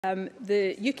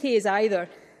The UK is either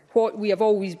what we have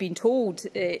always been told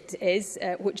it is,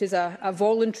 which is a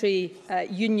voluntary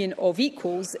union of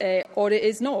equals, or it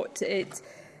is not. It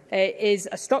is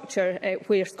a structure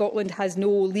where Scotland has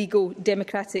no legal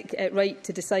democratic right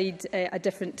to decide a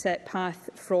different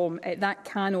path from. That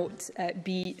cannot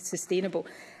be sustainable.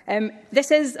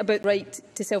 This is about right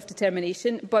to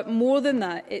self-determination, but more than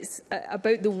that, it's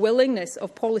about the willingness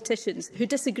of politicians who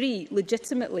disagree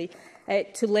legitimately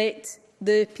to let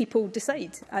the people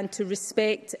decide and to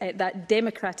respect that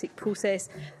democratic process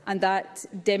and that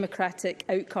democratic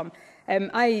outcome.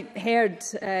 I heard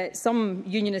some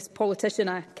unionist politician,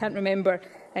 I can't remember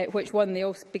which one, they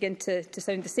all begin to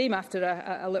sound the same after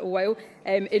a little while,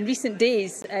 in recent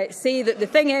days say that the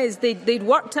thing is they'd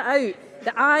worked it out,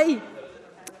 that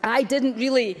I didn't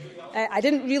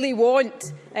really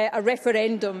want a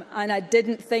referendum, and I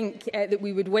didn't think that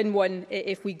we would win one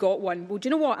if we got one. Well, do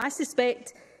you know what? I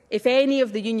suspect if any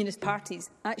of the unionist parties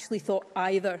actually thought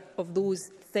either of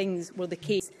those things were the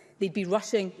case, they'd be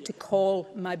rushing to call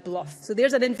my bluff. So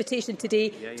there's an invitation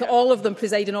today to all of them,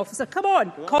 Presiding Officer. Come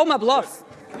on, call my bluff.